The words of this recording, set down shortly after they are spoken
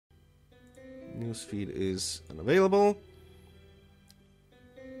Newsfeed is unavailable.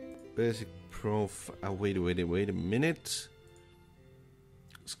 Basic wait a minute.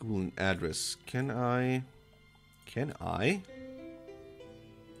 School and address. Can I?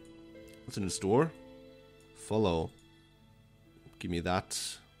 What's in the store? Follow. Give me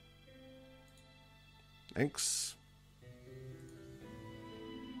that. Thanks.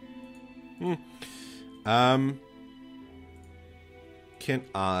 Can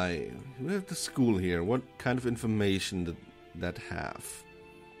I? We have the school here. What kind of information did that have?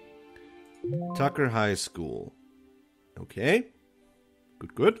 Tucker High School. Okay.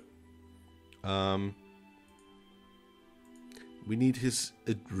 Good. We need his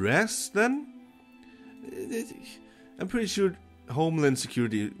address then? I'm pretty sure Homeland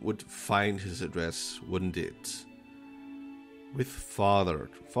Security would find his address, wouldn't it? With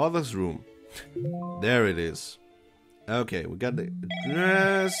father's room. There it is. Okay, we got the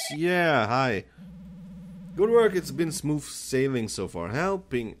address. Yeah, hi. Good work, it's been smooth sailing so far.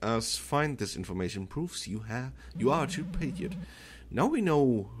 Helping us find this information proves you are a true patriot. Now we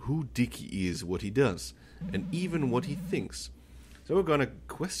know who Dickie is, what he does, and even what he thinks. So we're gonna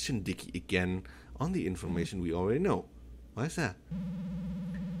question Dickie again on the information we already know. Why is that?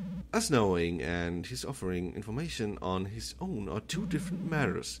 Us knowing and his offering information on his own are two different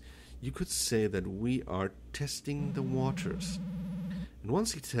matters. You could say that we are testing the waters. And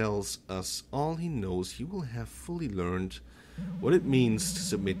once he tells us all he knows, he will have fully learned what it means to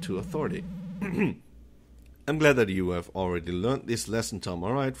submit to authority. I'm glad that you have already learned this lesson, Tom.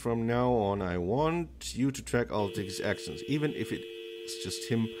 Alright, from now on I want you to track all of his actions, even if it's just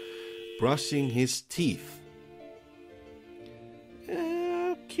him brushing his teeth.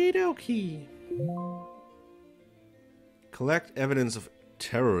 Okie dokie. Collect evidence of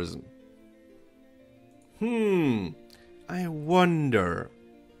terrorism. I wonder.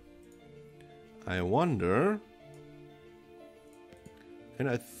 And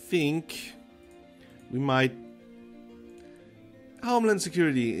I think we might... Homeland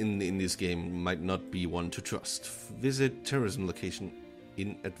Security in this game might not be one to trust. Visit terrorism location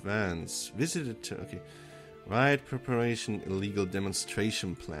in advance. Okay. Right, preparation, illegal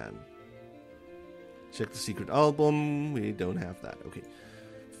demonstration plan. Check the secret album. We don't have that. Okay.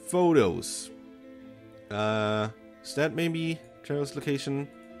 Photos. Is that maybe terrorist location?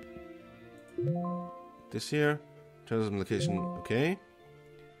 This here? Terrorism location. Okay.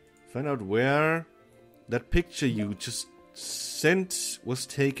 Find out where that picture you just sent was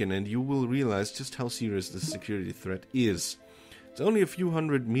taken, and you will realize just how serious the security threat is. It's only a few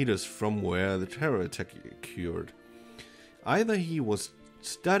hundred meters from where the terror attack occurred. Either he was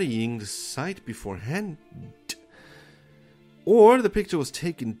studying the site beforehand, or the picture was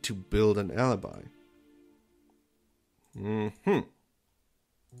taken to build an alibi.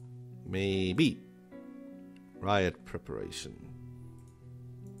 Maybe. Riot preparation.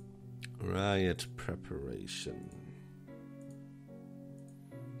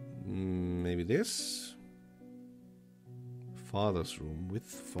 Maybe this? Father's room with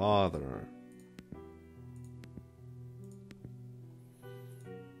father.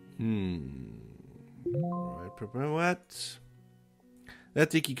 Right, prepare what?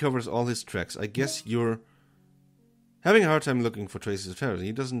 That Dickie covers all his tracks. I guess you're having a hard time looking for traces of terrorism.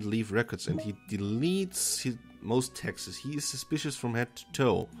 He doesn't leave records and he deletes most texts. He is suspicious from head to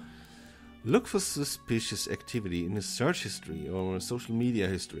toe. Look for suspicious activity in his search history or social media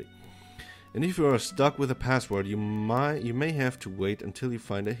history. And if you are stuck with a password, you may have to wait until you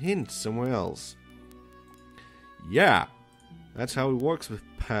find a hint somewhere else. Yeah, that's how it works with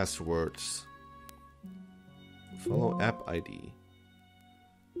passwords. Follow app ID.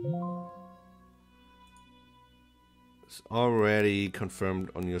 It's already confirmed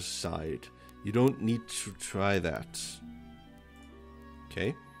on your side. You don't need to try that.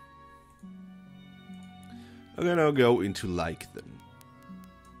 Okay. I'm gonna go into like then.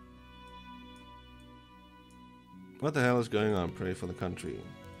 What the hell is going on? Pray for the country.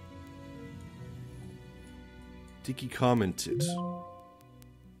 Dickie commented.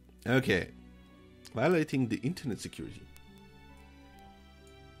 Okay. Violating the internet security.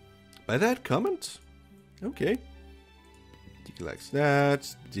 By that comment? Okay. Dickie likes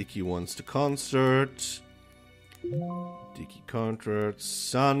that. Dickie wants the concert. Dickie concert.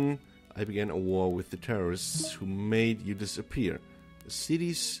 Son, I began a war with the terrorists who made you disappear. The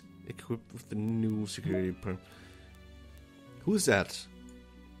city's equipped with the new security... Who's that?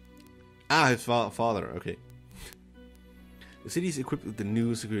 Ah, his father. Okay. The city is equipped with the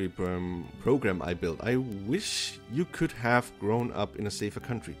new security program I built. I wish you could have grown up in a safer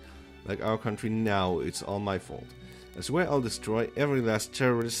country. Like our country now, it's all my fault. I swear I'll destroy every last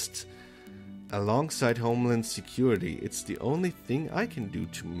terrorist Alongside Homeland Security, it's the only thing I can do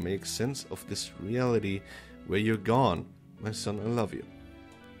to make sense of this reality where you're gone. My son, I love you.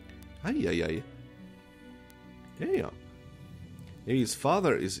 Ay, ay, ay. Damn. Maybe his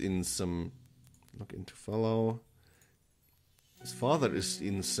father is in some... Log in to follow. His father is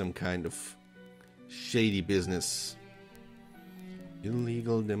in some kind of shady business.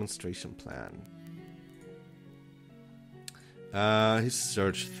 Illegal demonstration plan. His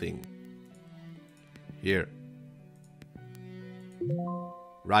search thing. Here.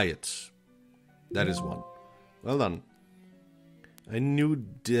 Riot. That is one. Well done. I knew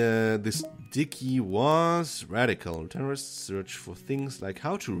this Dickie was radical. Terrorists search for things like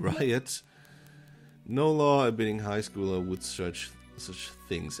how to riot. No law-abiding high schooler would search such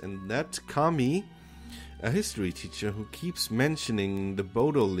things. And that Kami, a history teacher who keeps mentioning the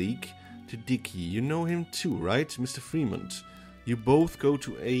Bodo League to Dickie. You know him too, right, Mr. Fremont? You both go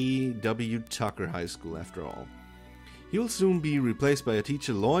to A.W. Tucker High School, after all. He will soon be replaced by a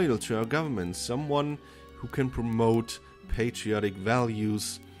teacher loyal to our government, someone who can promote patriotic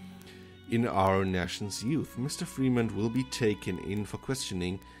values in our nation's youth. Mr. Fremont will be taken in for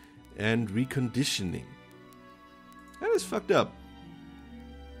questioning and reconditioning. That is fucked up.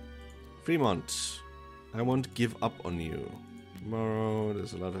 Fremont, I won't give up on you. Tomorrow,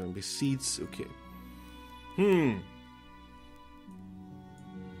 there's a lot of empty seats. Okay.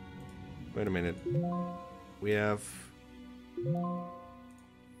 Wait a minute. We have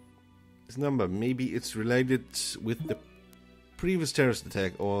this number. Maybe it's related with the previous terrorist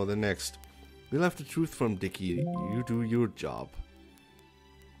attack or the next. We'll have the truth from Dickie. You do your job.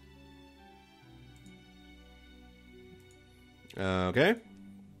 Okay.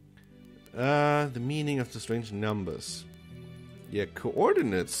 The meaning of the strange numbers. Yeah,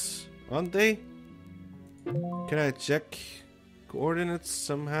 coordinates, aren't they? Can I check coordinates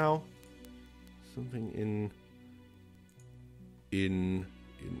somehow? Something in.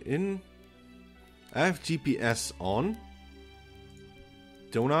 I have GPS on.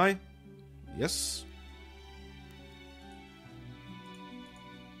 Don't I? Yes.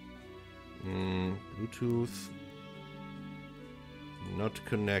 Bluetooth. Not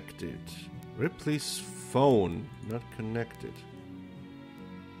connected. Ripley's phone. Not connected.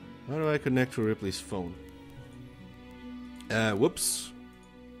 How do I connect to Ripley's phone? Whoops.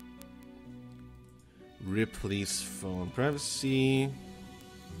 Ripley's phone. Privacy.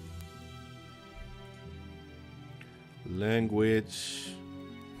 Language.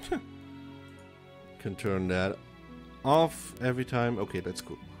 Can turn that off every time. Okay, that's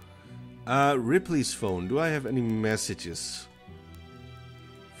cool. Ripley's phone. Do I have any messages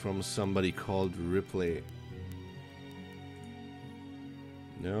from somebody called Ripley?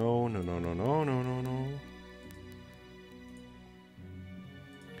 No.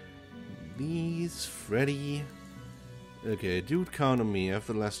 Please, Freddy. Okay, dude, count on me.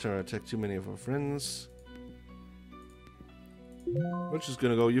 After the last terror attack, too many of our friends. We're just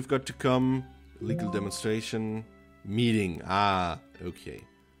gonna go. You've got to come. Legal demonstration. Meeting. Ah, okay.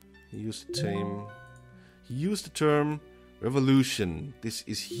 He used the term revolution. This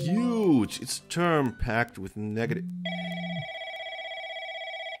is huge. It's a term packed with negative.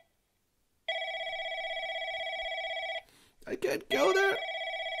 I can't go there.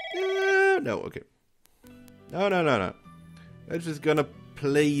 No, okay. No. I'm just gonna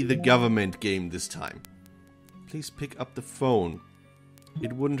play the government game this time. Please pick up the phone.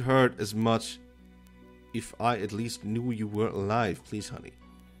 It wouldn't hurt as much if I at least knew you were alive. Please, honey.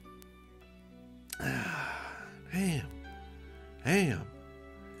 Damn.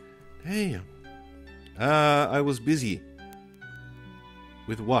 I was busy.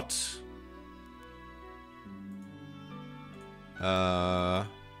 With what?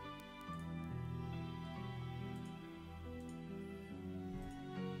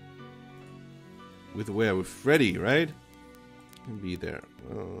 With where? With Freddy, right? Can be there.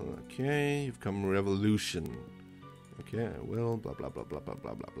 Okay, you've come revolution. Okay, I will. Blah blah blah blah blah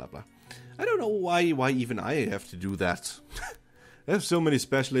blah blah blah blah. I don't know why even I have to do that. I have so many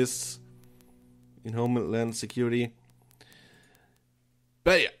specialists in Homeland Security.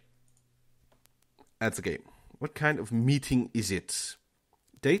 But yeah, that's a game. What kind of meeting is it?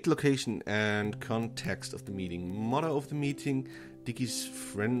 Date, location, and context of the meeting. Motto of the meeting. Dickie's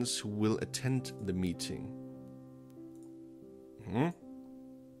friends who will attend the meeting.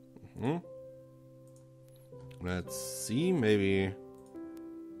 Let's see, maybe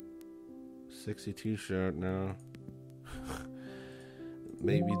sexy t-shirt now.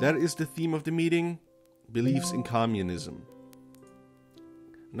 Maybe that is the theme of the meeting. Beliefs in communism.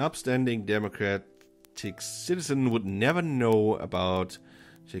 An upstanding democratic citizen would never know about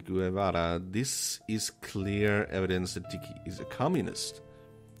Che Guevara. This is clear evidence that Dicky is a communist.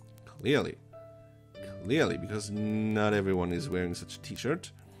 Clearly. Clearly, because not everyone is wearing such a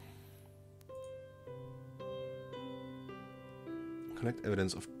t-shirt. Collect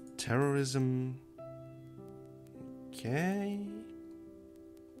evidence of terrorism. Okay.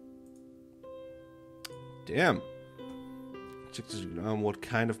 Damn. Check what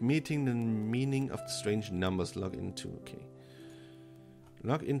kind of meeting the meaning of the strange numbers log into. Okay.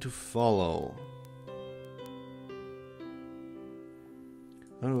 Log into follow.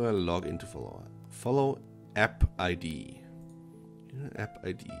 How do I log into follow? Follow app ID. App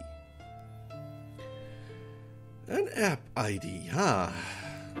ID. An app ID, huh?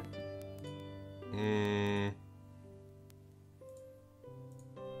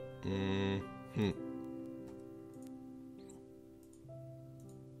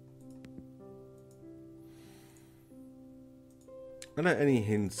 Are there any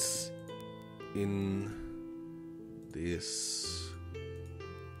hints in this?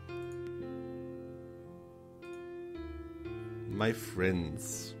 My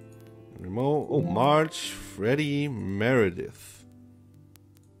friends. Oh, March, Freddie, Meredith.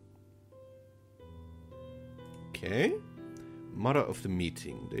 Okay. Mother of the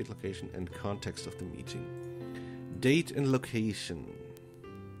meeting. Date, location, and context of the meeting. Date and location.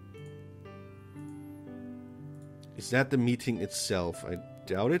 Is that the meeting itself? I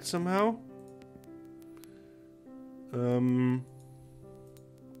doubt it somehow.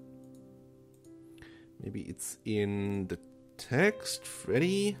 Maybe it's in the text.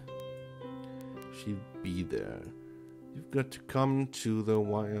 Freddy, she'll be there. You've got to come to the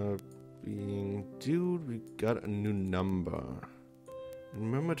wire being... Dude, we got a new number.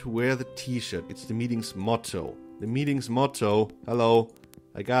 Remember to wear the t-shirt. It's the meeting's motto. The meeting's motto. Hello.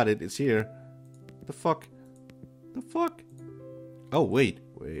 I got it. It's here. What the fuck? The fuck? Oh, wait.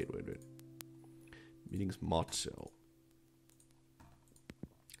 Meeting's motto.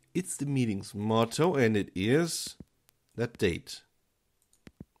 It's the meeting's motto, and it is that date.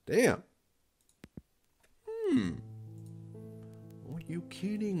 Damn. Are you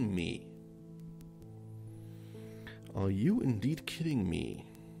kidding me? Are you indeed kidding me?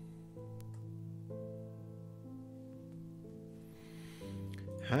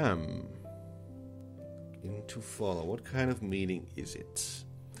 Into follow. What kind of meeting is it?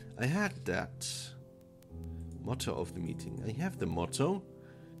 I had that. Motto of the meeting. I have the motto,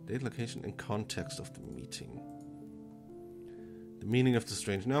 date, location, and context of the meeting. The meaning of the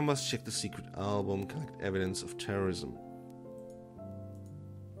strange numbers. Check the secret album. Collect evidence of terrorism.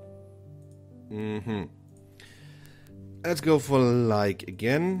 Let's go for like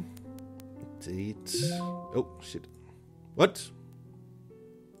again. Date. Oh, shit. What?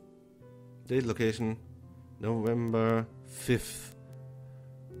 Date, location. November 5th.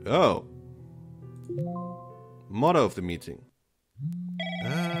 Oh. Motto of the meeting.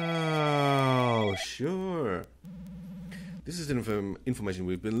 Oh, sure. This is the information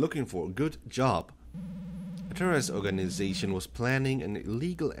we've been looking for. Good job. A terrorist organization was planning an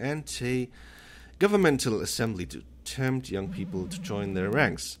illegal anti-governmental assembly to tempt young people to join their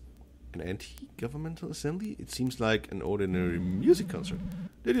ranks. An anti-governmental assembly? It seems like an ordinary music concert.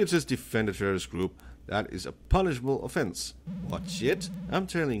 Did you just defend a terrorist group? That is a punishable offense. What shit? I'm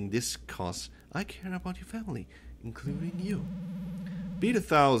telling this cause I care about your family, including you. Be it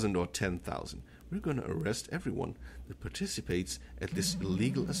 1,000 or 10,000, we're gonna arrest everyone that participates at this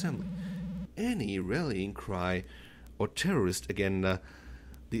illegal assembly. Any rallying cry or terrorist agenda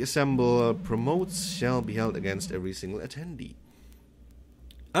the assembly promotes shall be held against every single attendee.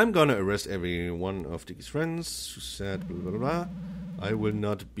 I'm gonna arrest every one of Dicky's friends who said blah blah blah. I will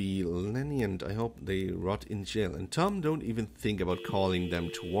not be lenient. I hope they rot in jail. And Tom, don't even think about calling them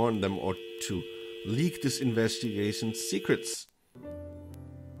to warn them or to leak this investigation's secrets.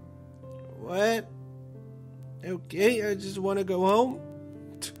 What? Okay, I just want to go home.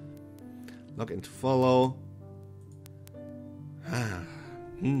 Log into follow.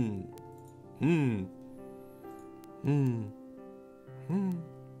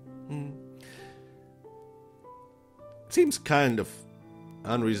 Seems kind of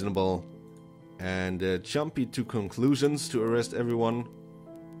unreasonable and jumpy to conclusions to arrest everyone.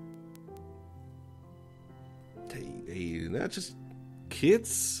 They're just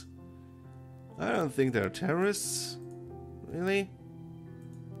kids. I don't think they're terrorists. Really?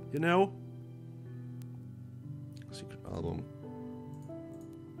 You know? Secret album.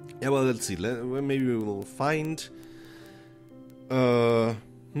 Yeah, well, let's see. Maybe we will find... Going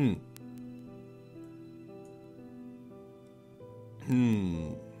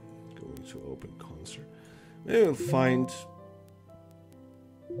to open concert. Maybe we'll find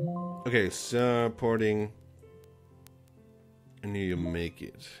Okay, supporting. And you make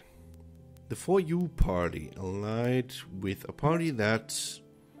it. The For You party allied with a party that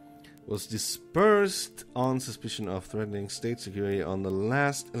was dispersed on suspicion of threatening state security on the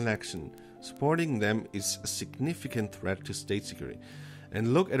last election. Supporting them is a significant threat to state security.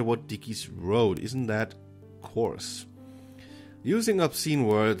 And look at what Dickies wrote. Isn't that coarse? Using obscene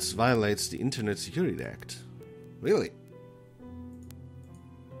words violates the Internet Security Act. Really?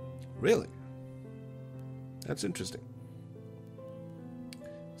 Really? That's interesting.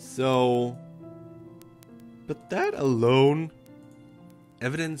 So, but that alone,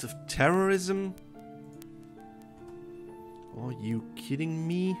 evidence of terrorism? Are you kidding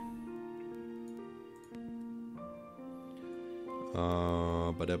me?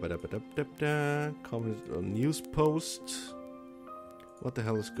 Comment on news post. What the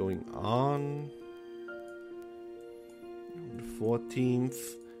hell is going on? The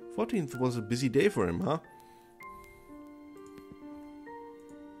 14th. 14th was a busy day for him, huh?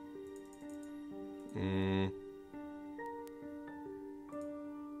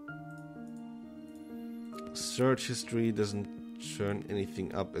 Search history doesn't turn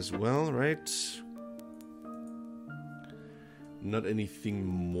anything up as well, right? Not anything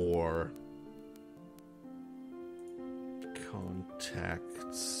more.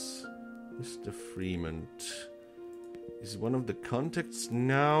 Contacts. Mr. Freeman. Is one of the contacts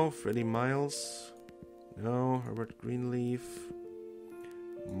now Freddie Miles? No. Herbert Greenleaf.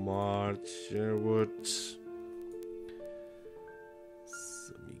 March Sherwood.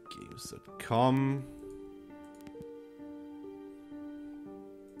 SomiGames.com.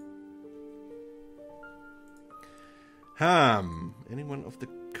 Anyone of the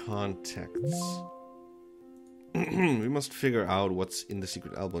contacts? We must figure out what's in the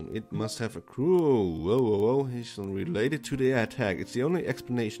secret album. It must have a crew. Whoa. He's related to the attack. It's the only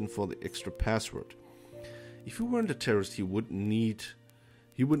explanation for the extra password. If he weren't a terrorist, he wouldn't need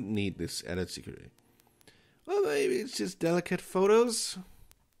this added security. Well, maybe it's just delicate photos.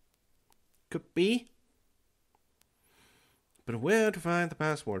 Could be. But where to find the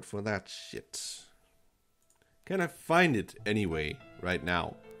password for that shit? Can I find it anyway, right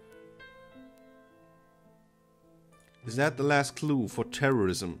now? Is that the last clue for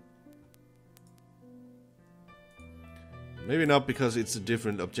terrorism? Maybe not, because it's a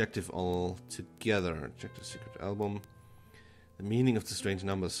different objective altogether. Check the secret album. The meaning of the strange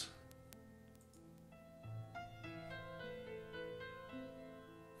numbers.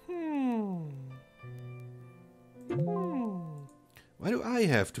 Why do I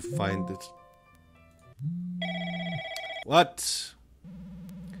have to find it? What?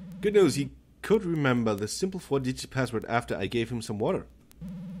 Good news, he could remember the simple 4-digit password after I gave him some water.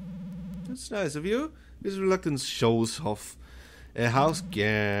 That's nice of you. His reluctance shows off how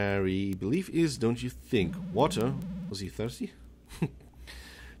scary belief is, don't you think? Water? Was he thirsty?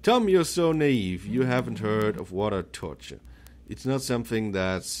 Tom, you're so naive. You haven't heard of water torture. It's not something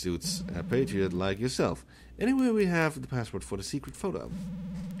that suits a patriot like yourself. Anyway, we have the password for the secret photo.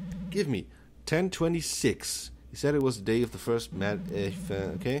 Give me 1026. He said it was the day of the first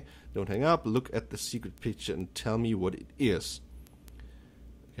okay, don't hang up. Look at the secret picture and tell me what it is.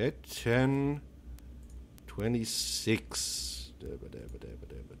 Okay, 1026.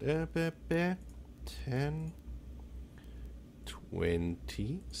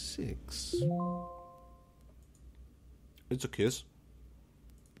 1026. It's a kiss.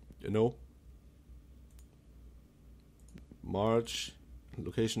 You know. March.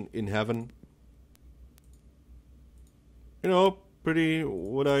 Location in heaven. You know, pretty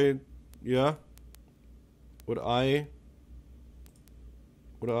what I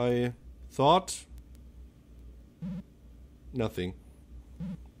thought. Nothing.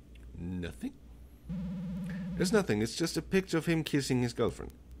 Nothing? There's nothing. It's just a picture of him kissing his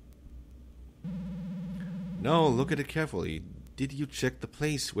girlfriend. No, look at it carefully. Did you check the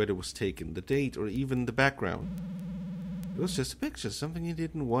place where it was taken, the date, or even the background? It was just a picture, something you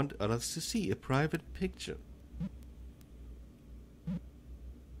didn't want others to see, a private picture.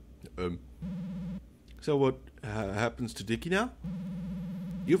 So what happens to Dickie now?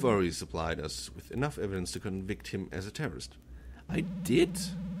 You've already supplied us with enough evidence to convict him as a terrorist. I did.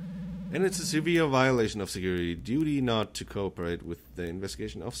 And it's a severe violation of security duty not to cooperate with the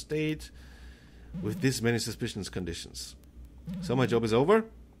investigation of state with this many suspicious conditions. So my job is over?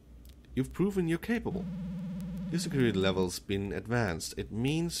 You've proven you're capable. Your security level's been advanced. It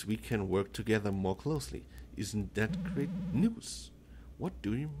means we can work together more closely. Isn't that great news? What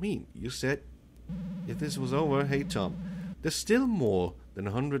do you mean? You said if this was over, hey Tom, there's still more than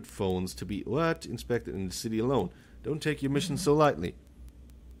 100 phones to be inspected in the city alone. Don't take your mission so lightly.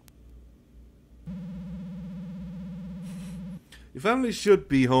 Your family should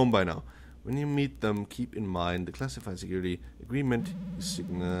be home by now. When you meet them, keep in mind the classified security agreement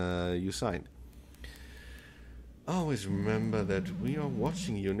you signed. Always remember that we are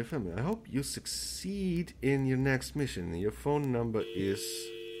watching you and your family. I hope you succeed in your next mission. Your phone number is...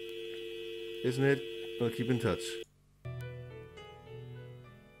 Isn't it? Well, keep in touch.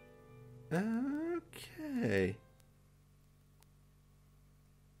 Okay.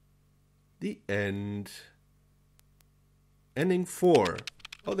 The end. Ending 4.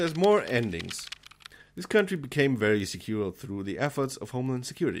 Oh, there's more endings. This country became very secure through the efforts of Homeland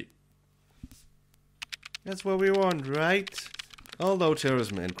Security. That's what we want, right? Although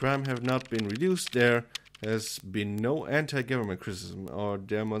terrorism and crime have not been reduced, there has been no anti-government criticism or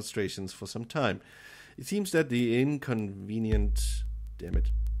demonstrations for some time. It seems that the inconvenient... Damn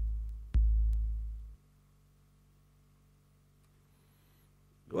it.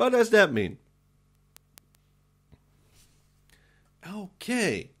 What does that mean?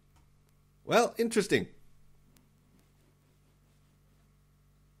 Okay. Well, interesting.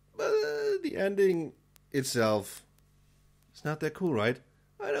 But the ending itself is not that cool, right?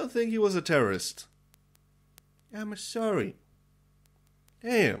 I don't think he was a terrorist. I'm sorry.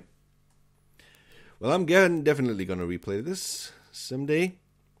 Damn. Well, I'm definitely gonna replay this someday.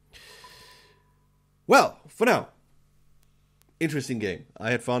 Well, for now, interesting game.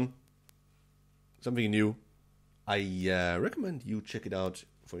 I had fun. Something new. I recommend you check it out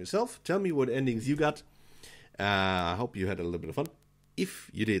for yourself. Tell me what endings you got. I hope you had a little bit of fun. If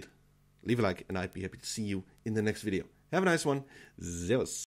you did, leave a like and I'd be happy to see you in the next video. Have a nice one. Servus.